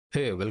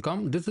Hey,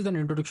 welcome. This is an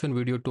introduction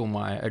video to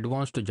my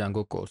advanced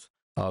Django course,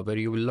 where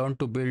you will learn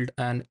to build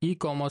an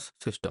e-commerce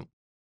system.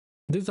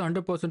 This is a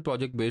 100%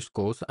 project-based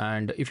course,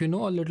 and if you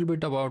know a little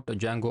bit about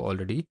Django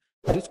already,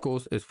 this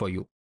course is for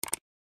you.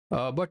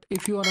 But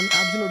if you are an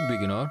absolute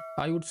beginner,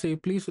 I would say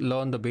please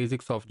learn the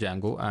basics of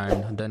Django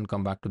and then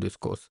come back to this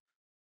course.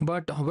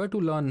 But where to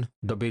learn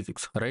the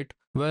basics, right?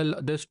 Well,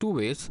 there's two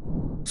ways.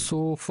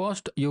 So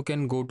first, you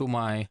can go to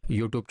my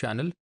YouTube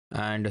channel,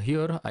 and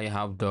here I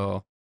have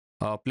the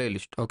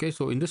playlist. Okay,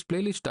 so in this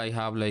playlist, I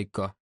have like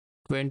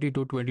 20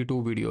 to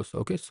 22 videos.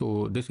 Okay,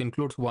 so this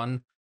includes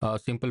one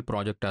simple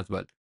project as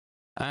well.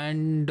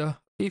 And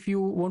if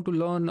you want to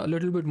learn a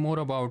little bit more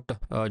about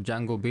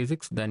Django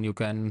basics, then you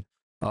can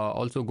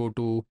also go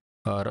to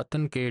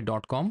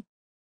ratank.com,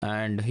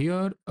 and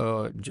here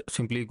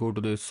simply go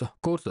to this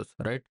courses,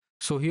 right?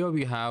 So here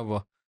we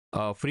have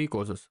free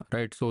courses,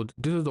 right? So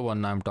this is the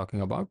one I'm talking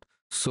about.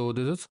 So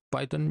this is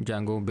Python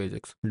Django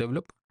basics,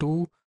 develop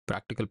two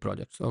practical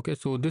projects. Okay,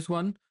 so this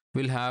one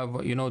will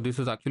have, this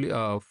is actually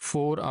a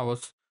 4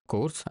 hours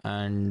course,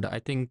 and I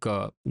think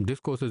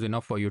this course is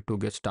enough for you to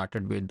get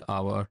started with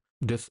our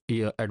this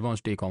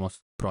advanced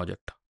e-commerce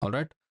project. All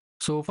right,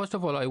 so first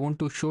of all, I want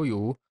to show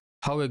you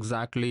how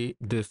exactly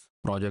this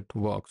project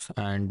works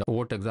and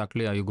what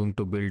exactly are you going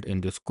to build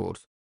in this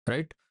course,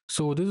 right?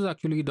 So this is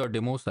actually the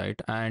demo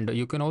site, and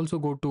you can also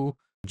go to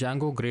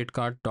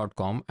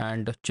djangogreatcart.com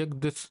and check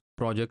this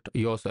project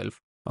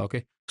yourself.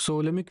 Okay, so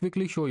let me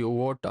quickly show you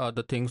what are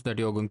the things that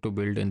you're going to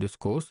build in this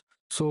course.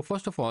 So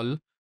first of all,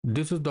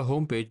 this is the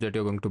home page that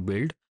you're going to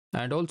build,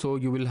 and also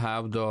you will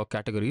have the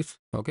categories.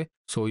 Okay,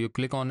 so you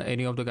click on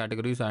any of the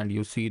categories and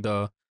you see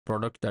the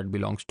product that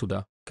belongs to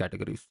the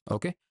categories.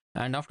 Okay,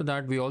 and after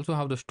that we also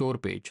have the store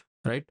page,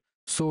 right?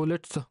 So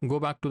let's go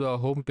back to the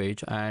home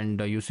page,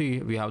 and you see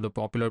we have the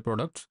popular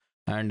products,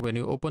 and when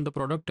you open the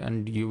product,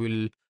 and you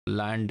will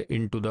land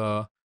into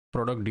the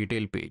product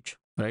detail page,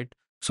 right?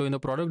 So in the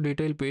product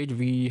detail page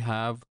we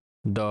have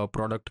the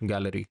product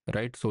gallery,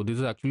 right? So this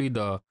is actually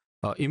the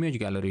image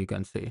gallery, you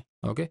can say.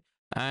 Okay,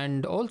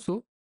 and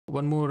also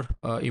one more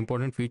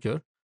important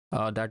feature,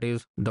 that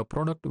is the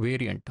product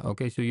variant.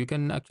 Okay, so you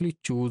can actually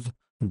choose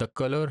the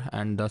color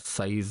and the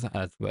size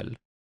as well.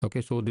 Okay,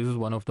 so this is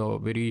one of the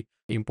very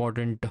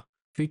important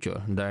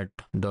feature that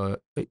the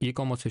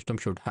e-commerce system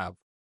should have.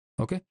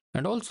 Okay,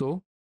 and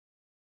also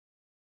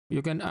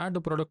you can add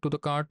the product to the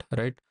cart,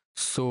 right?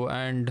 So,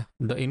 and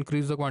the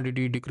increase the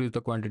quantity, decrease the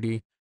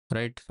quantity,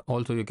 right?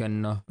 Also you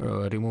can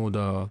remove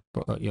the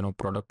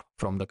product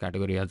from the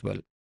category as well.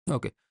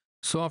 Okay,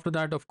 so after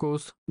that, of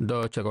course,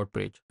 the checkout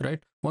page,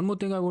 right? One more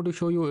thing I want to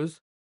show you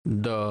is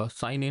the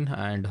sign in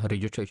and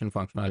registration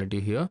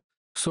functionality here.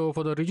 So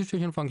for the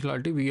registration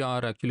functionality, we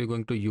are actually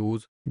going to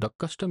use the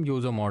custom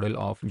user model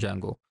of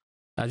Django.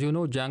 As you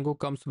know, Django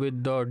comes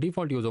with the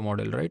default user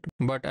model, right?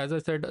 But as I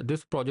said,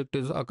 this project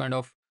is a kind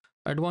of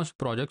advanced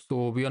project,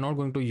 so we are not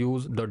going to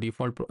use the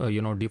default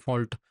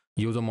default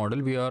user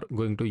model. We are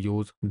going to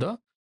use the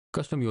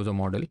custom user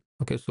model.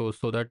 Okay, so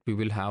that we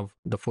will have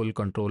the full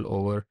control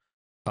over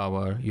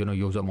our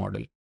user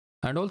model,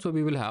 and also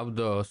we will have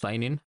the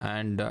sign in.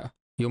 And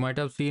you might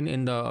have seen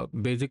in the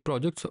basic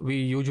projects we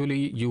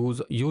usually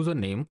use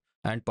username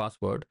and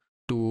password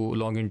to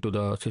log into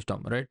the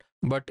system, right?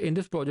 But in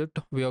this project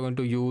we are going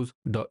to use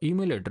the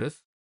email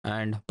address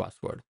and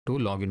password to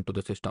log into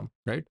the system,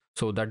 right?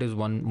 So that is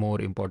one more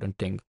important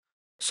thing.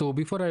 So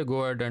before I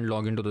go ahead and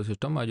log into the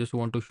system, I just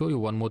want to show you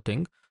one more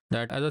thing,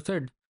 that as I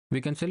said, we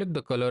can select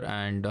the color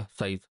and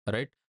size,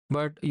 right?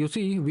 But you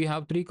see we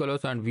have three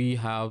colors and we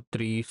have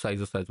three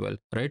sizes as well,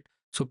 right?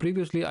 So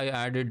previously I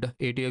added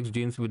ATX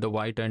jeans with the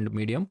white and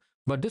medium,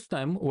 but this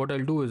time what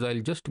I'll do is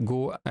I'll just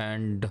go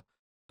and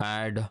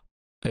add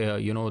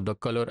the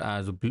color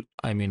as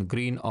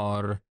green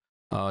or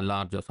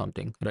large or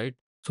something, right?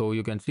 So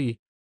you can see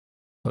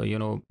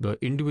the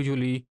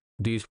individually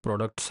these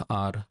products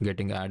are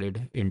getting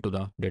added into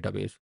the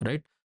database,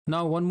 right?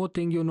 Now one more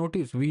thing you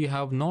notice, we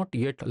have not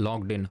yet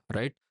logged in,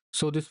 right?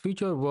 So this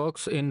feature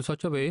works in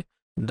such a way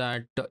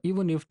that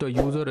even if the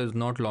user is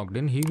not logged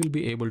in, he will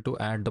be able to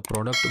add the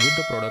product with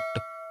the product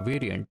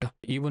variant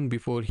even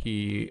before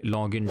he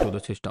log into the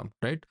system,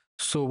 right?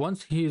 So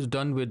once he is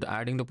done with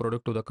adding the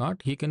product to the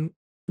cart, he can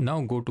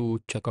now go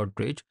to checkout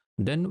page.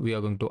 Then we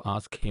are going to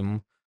ask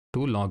him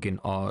to log in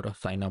or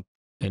sign up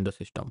in the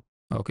system.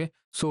 Okay,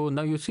 so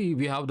now you see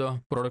we have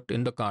the product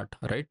in the cart,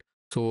 right?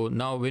 So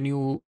now when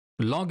you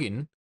log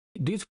in,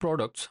 these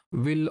products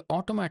will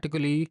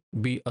automatically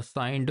be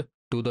assigned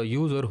to the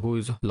user who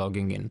is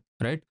logging in,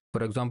 right?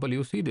 For example,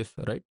 you see this,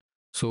 right?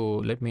 So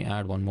let me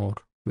add one more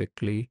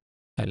quickly.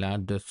 I'll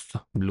add this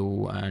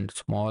blue and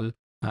small,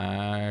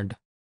 add.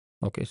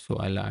 Okay, so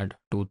I'll add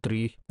 2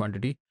 3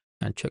 quantity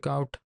and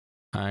checkout,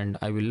 and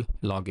I will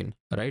log in,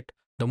 right?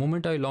 The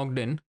moment I logged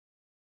in,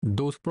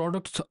 those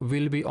products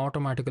will be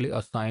automatically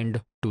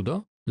assigned to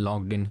the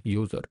logged in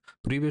user.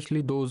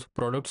 Previously those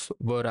products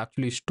were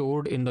actually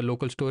stored in the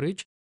local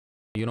storage,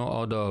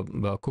 or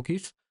the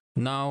cookies.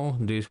 Now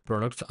these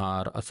products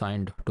are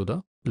assigned to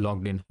the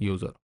logged in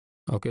user.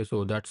 Okay,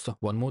 so that's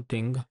one more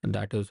thing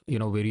that is,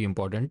 very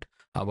important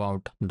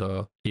about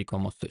the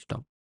e-commerce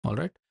system. All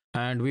right.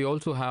 And we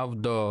also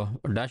have the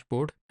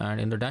dashboard, and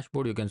in the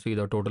dashboard you can see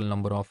the total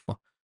number of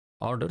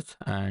orders,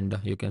 and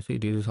you can see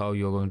this is how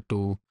you're going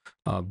to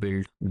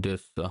build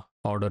this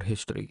order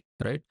history,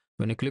 right?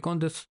 When you click on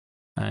this,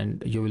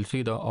 and you will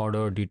see the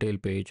order detail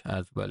page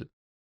as well.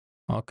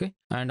 Okay,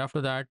 and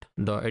after that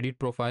the edit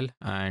profile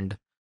and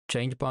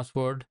change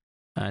password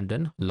and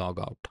then log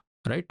out,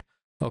 right?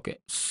 Okay,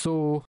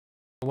 so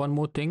one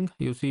more thing,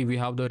 you see we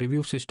have the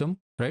review system,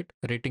 right?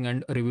 Rating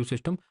and review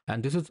system,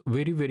 and this is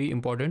very very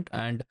important.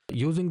 And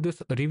using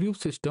this review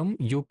system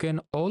you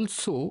can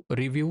also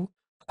review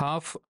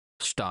half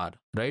star,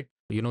 right?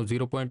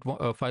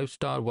 0.5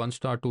 star, 1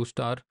 star, 2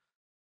 star.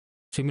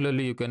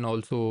 Similarly, you can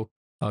also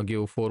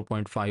give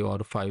 4.5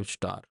 or 5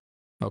 star.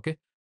 Okay.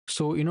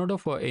 So in order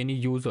for any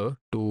user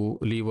to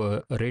leave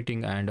a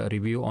rating and a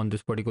review on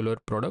this particular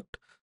product,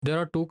 there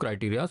are two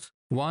criteria.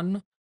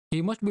 One,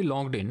 he must be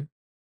logged in,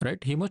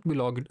 right? He must be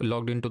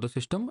logged into the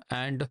system.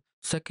 And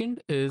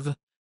second is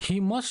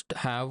he must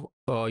have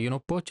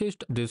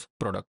purchased this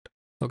product.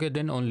 Okay,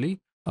 then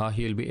only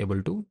he'll be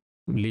able to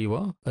leave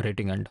a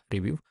rating and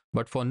review.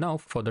 But for now,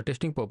 for the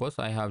testing purpose,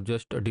 I have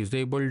just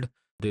disabled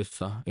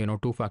this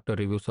two-factor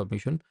review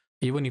submission.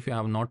 Even if you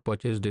have not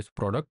purchased this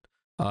product,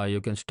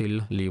 you can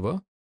still leave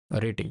a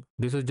rating.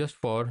 This is just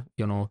for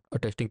a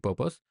testing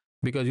purpose,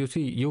 because you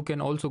see you can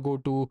also go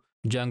to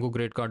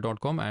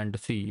djangogradecard.com and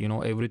see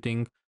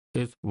everything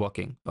is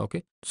working.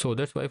 Okay, so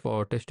that's why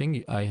for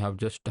testing I have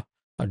just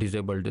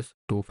disabled this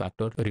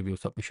two-factor review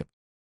submission.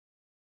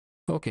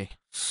 Okay,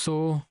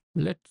 so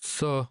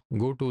let's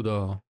go to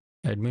the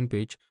admin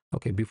page.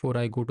 Okay, before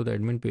I go to the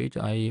admin page,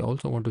 I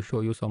also want to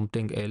show you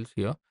something else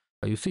here.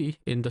 You see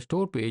in the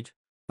store page,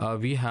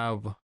 we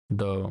have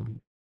the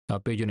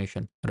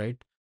pagination, right?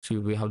 So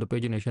we have the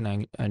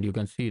pagination, and you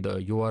can see the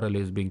URL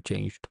is being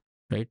changed,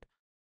 right?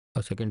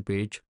 A second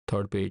page,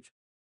 third page,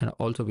 and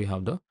also we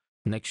have the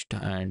next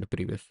and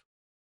previous.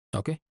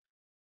 Okay,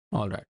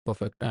 all right,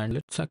 perfect. And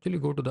let's actually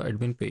go to the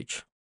admin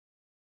page.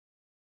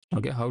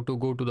 Okay, how to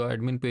go to the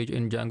admin page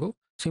in Django?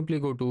 Simply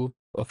go to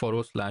 /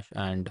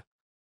 and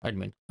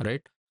admin,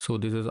 right? So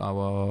this is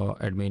our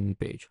admin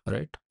page,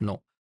 right?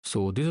 No,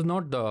 so this is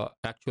not the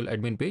actual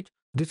admin page.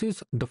 This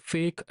is the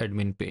fake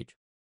admin page,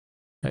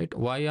 right?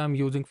 Why I'm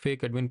using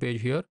fake admin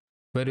page here?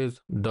 Where is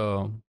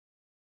the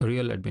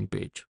real admin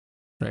page,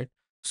 right?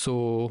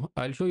 So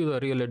I'll show you the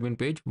real admin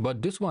page,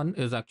 but this one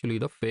is actually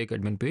the fake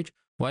admin page.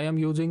 Why I'm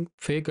using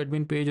fake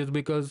admin page is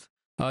because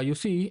you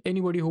see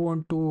anybody who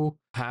want to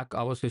hack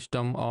our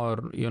system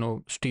or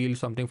steal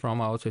something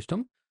from our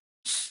system,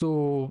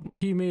 so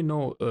he may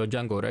know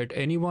Django, right?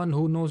 Anyone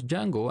who knows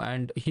Django,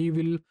 and he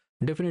will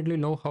definitely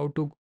know how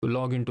to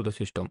log into the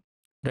system,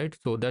 right?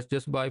 So that's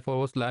just by /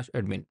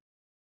 admin.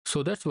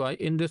 So that's why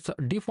in this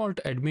default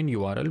admin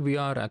URL, we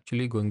are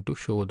actually going to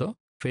show the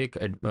fake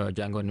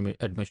Django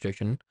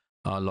administration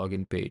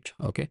login page.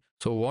 Okay.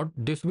 So what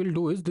this will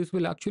do is this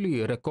will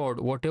actually record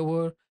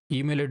whatever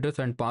email address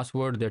and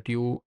password that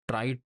you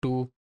tried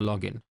to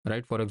log in,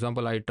 right? For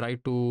example, I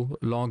tried to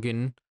log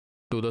in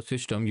to the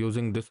system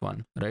using this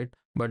one, right?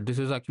 But this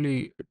is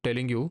actually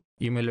telling you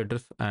email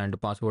address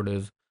and password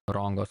is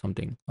wrong or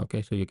something.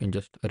 Okay. So you can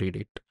just read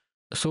it.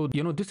 So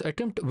this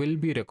attempt will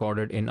be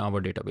recorded in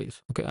our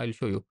database. Okay, I'll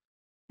show you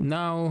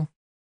now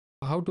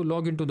how to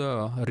log into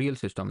the real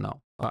system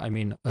now. I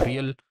mean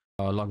real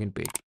login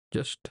page.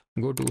 Just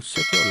go to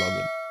secure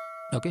login.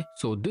 Okay,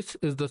 so this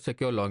is the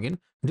secure login.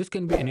 This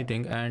can be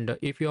anything, and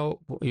if you're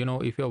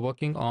if you're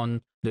working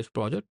on this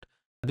project,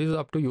 this is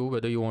up to you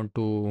whether you want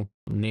to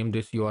name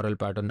this URL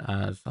pattern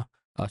as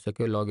a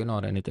secure login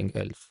or anything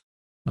else.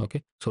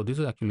 Okay, so this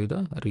is actually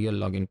the real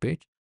login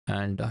page,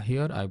 and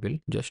here I will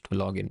just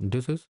log in.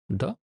 This is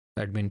the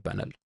admin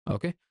panel.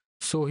 Okay,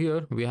 so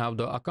here we have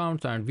the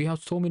accounts, and we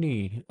have so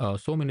many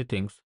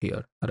things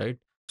here, right?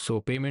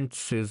 So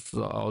payments is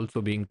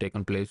also being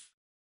taken place,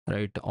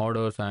 right?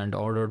 Orders and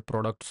ordered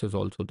products is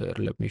also there.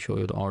 Let me show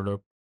you the order.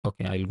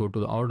 Okay, I'll go to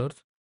the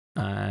orders,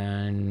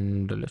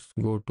 and let's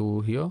go to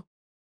here,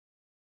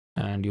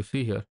 and you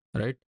see here,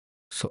 right?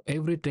 So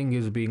everything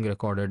is being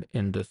recorded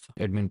in this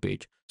admin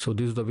page. So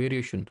this is the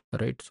variation,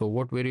 right? So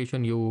what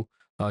variation you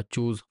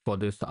choose for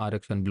this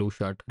RX and blue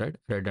shirt, right?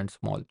 Red and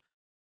small.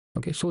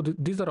 Okay, so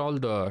these are all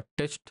the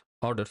test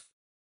orders,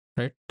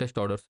 right? Test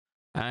orders.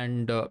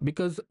 And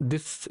because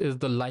this is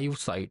the live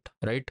site,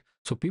 right?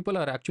 So people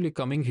are actually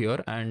coming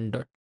here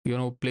and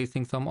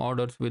placing some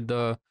orders with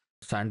the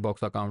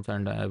sandbox accounts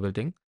and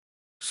everything.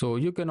 So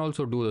you can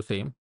also do the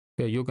same.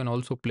 Okay, you can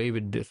also play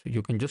with this.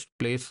 You can just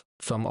place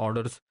some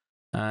orders,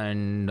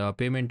 and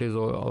payment is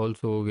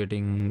also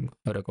getting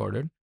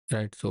recorded,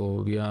 right?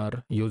 So we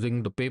are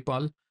using the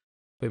PayPal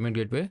payment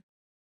gateway.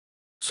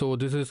 So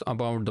this is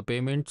about the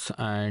payments,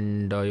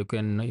 and you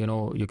can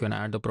you can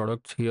add the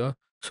products here.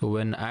 So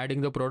when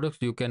adding the products,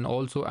 you can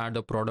also add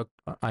the product,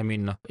 I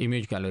mean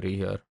image gallery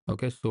here.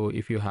 Okay, so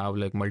if you have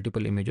like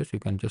multiple images, you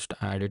can just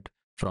add it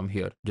from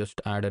here.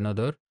 Just add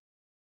another,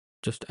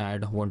 just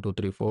add 1 2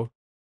 3 4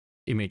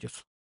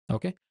 images.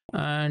 Okay,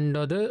 and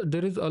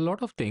there is a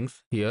lot of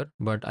things here,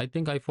 but I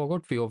think I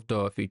forgot few of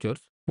the features.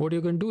 What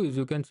you can do is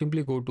you can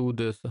simply go to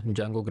this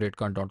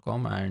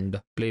djangogreatcard.com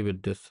and play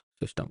with this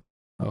system.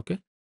 Okay,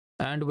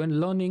 and when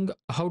learning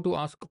how to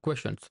ask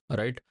questions,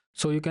 right,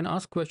 so you can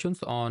ask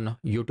questions on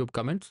YouTube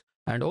comments,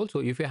 and also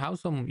if you have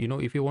some,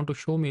 if you want to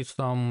show me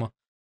some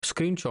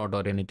screenshot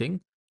or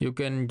anything, you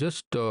can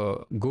just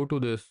go to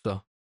this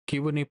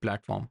Q&A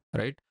platform,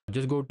 right?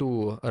 Just go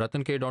to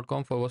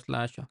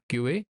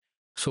ratank.com/QA.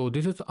 So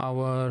this is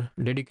our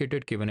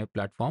dedicated Q&A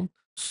platform.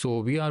 So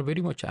we are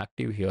very much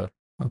active here.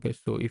 Okay,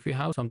 so if you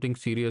have something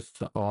serious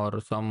or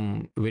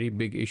some very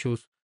big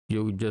issues,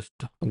 you just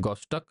got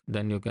stuck,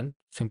 then you can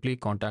simply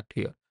contact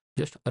here.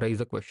 Just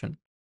raise a question.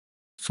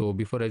 So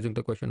before raising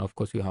the question, of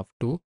course, you have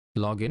to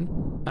log in.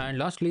 And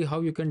lastly,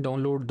 how you can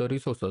download the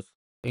resources,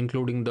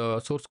 including the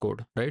source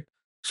code, right?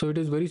 So it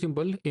is very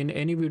simple. In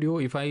any video,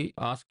 if I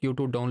ask you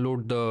to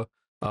download the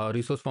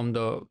resource from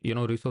the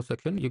resource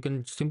section, you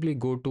can simply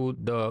go to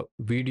the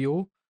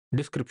video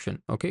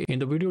description. Okay, in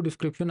the video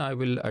description, I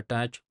will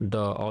attach the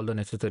all the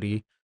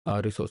necessary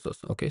resources.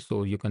 Okay,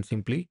 so you can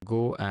simply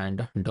go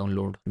and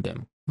download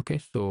them. Okay,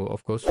 so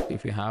of course,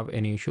 if you have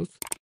any issues,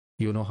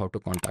 you know how to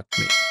contact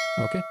me.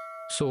 Okay,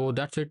 so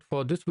that's it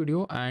for this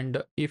video,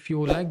 and if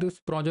you like this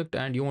project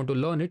and you want to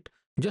learn it,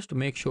 just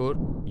make sure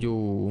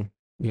you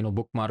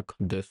bookmark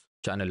this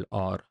channel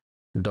or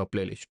the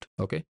playlist.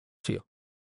 Okay,